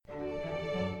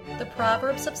The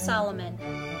Proverbs of Solomon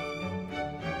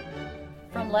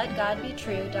from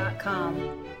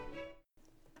LetGodBetrue.com.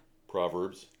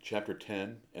 Proverbs chapter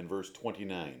 10 and verse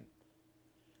 29.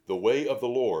 The way of the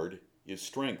Lord is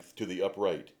strength to the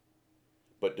upright,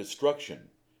 but destruction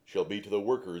shall be to the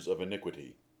workers of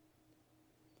iniquity.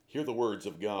 Hear the words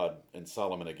of God and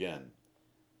Solomon again.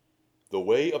 The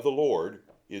way of the Lord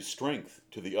is strength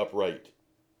to the upright,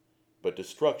 but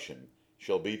destruction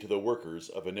shall be to the workers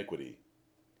of iniquity.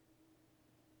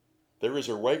 There is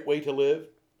a right way to live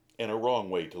and a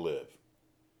wrong way to live.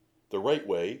 The right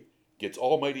way gets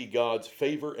Almighty God's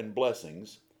favor and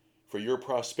blessings for your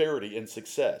prosperity and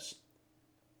success,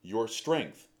 your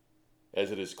strength,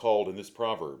 as it is called in this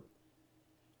proverb.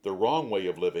 The wrong way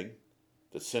of living,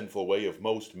 the sinful way of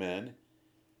most men,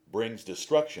 brings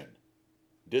destruction,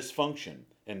 dysfunction,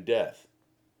 and death.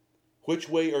 Which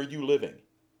way are you living?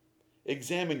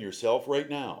 Examine yourself right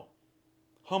now.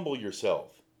 Humble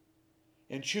yourself,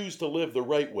 and choose to live the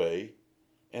right way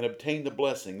and obtain the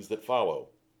blessings that follow.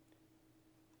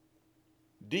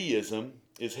 Deism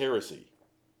is heresy,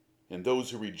 and those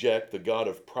who reject the God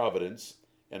of providence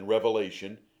and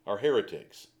revelation are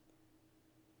heretics.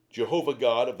 Jehovah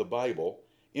God of the Bible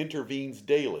intervenes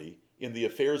daily in the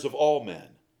affairs of all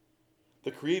men.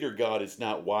 The Creator God is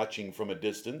not watching from a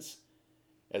distance,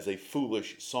 as a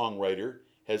foolish songwriter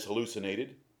has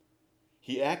hallucinated.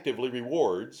 He actively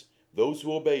rewards those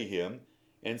who obey Him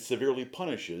and severely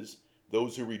punishes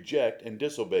those who reject and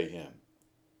disobey Him.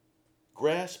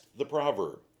 Grasp the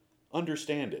proverb.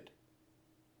 Understand it.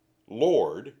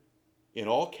 Lord, in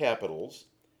all capitals,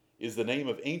 is the name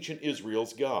of ancient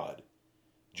Israel's God,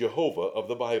 Jehovah of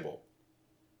the Bible.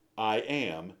 I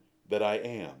am that I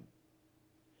am.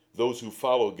 Those who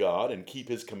follow God and keep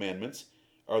His commandments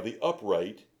are the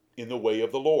upright in the way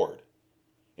of the Lord,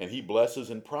 and He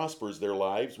blesses and prospers their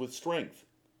lives with strength.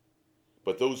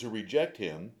 But those who reject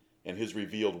Him and His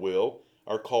revealed will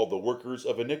are called the workers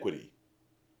of iniquity,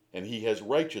 and He has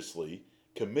righteously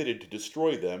committed to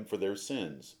destroy them for their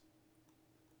sins.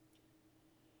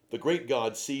 The great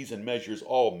God sees and measures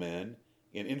all men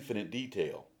in infinite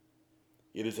detail.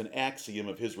 It is an axiom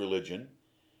of His religion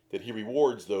that He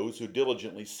rewards those who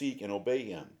diligently seek and obey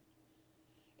Him.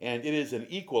 And it is an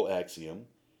equal axiom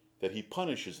that He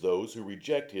punishes those who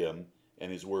reject Him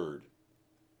and His word.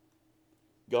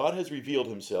 God has revealed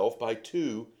Himself by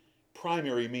two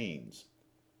primary means: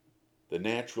 the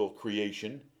natural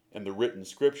creation and the written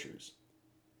scriptures.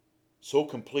 So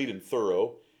complete and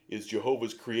thorough is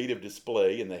Jehovah's creative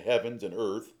display in the heavens and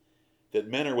earth that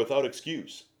men are without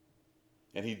excuse,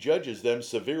 and He judges them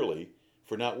severely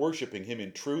for not worshiping Him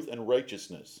in truth and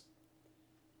righteousness.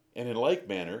 And in like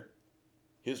manner,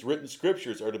 His written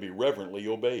scriptures are to be reverently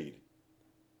obeyed.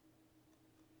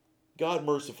 God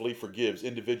mercifully forgives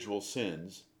individual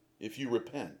sins if you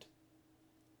repent,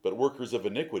 but workers of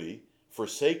iniquity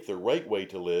forsake the right way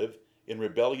to live in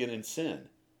rebellion and sin.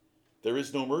 There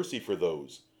is no mercy for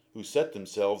those who set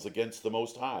themselves against the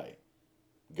Most High.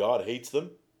 God hates them.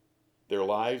 Their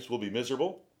lives will be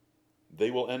miserable.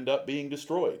 They will end up being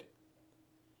destroyed.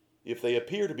 If they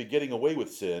appear to be getting away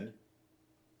with sin,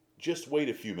 just wait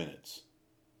a few minutes.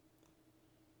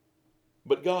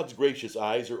 But God's gracious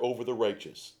eyes are over the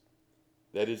righteous,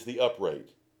 that is, the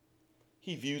upright.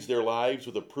 He views their lives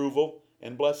with approval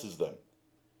and blesses them.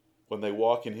 When they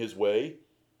walk in His way,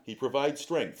 He provides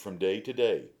strength from day to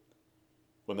day.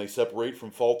 When they separate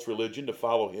from false religion to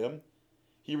follow Him,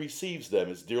 He receives them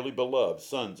as dearly beloved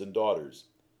sons and daughters.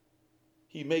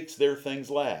 He makes their things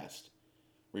last,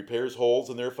 repairs holes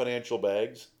in their financial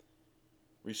bags,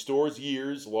 restores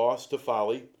years lost to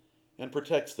folly, and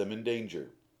protects them in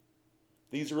danger.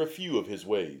 These are a few of His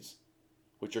ways,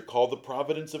 which are called the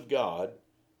providence of God,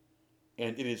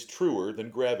 and it is truer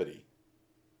than gravity.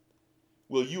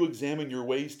 Will you examine your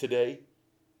ways today?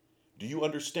 Do you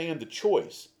understand the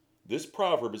choice this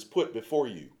proverb is put before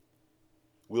you?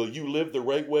 Will you live the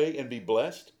right way and be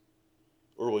blessed?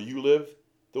 Or will you live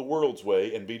the world's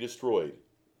way and be destroyed?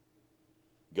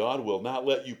 God will not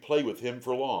let you play with Him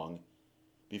for long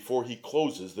before He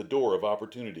closes the door of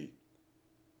opportunity.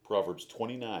 Proverbs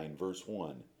 29, verse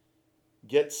 1.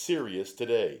 Get serious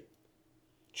today.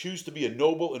 Choose to be a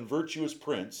noble and virtuous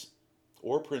prince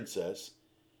or princess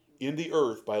in the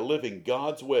earth by living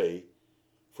God's way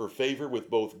for favor with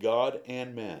both God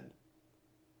and men.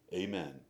 Amen.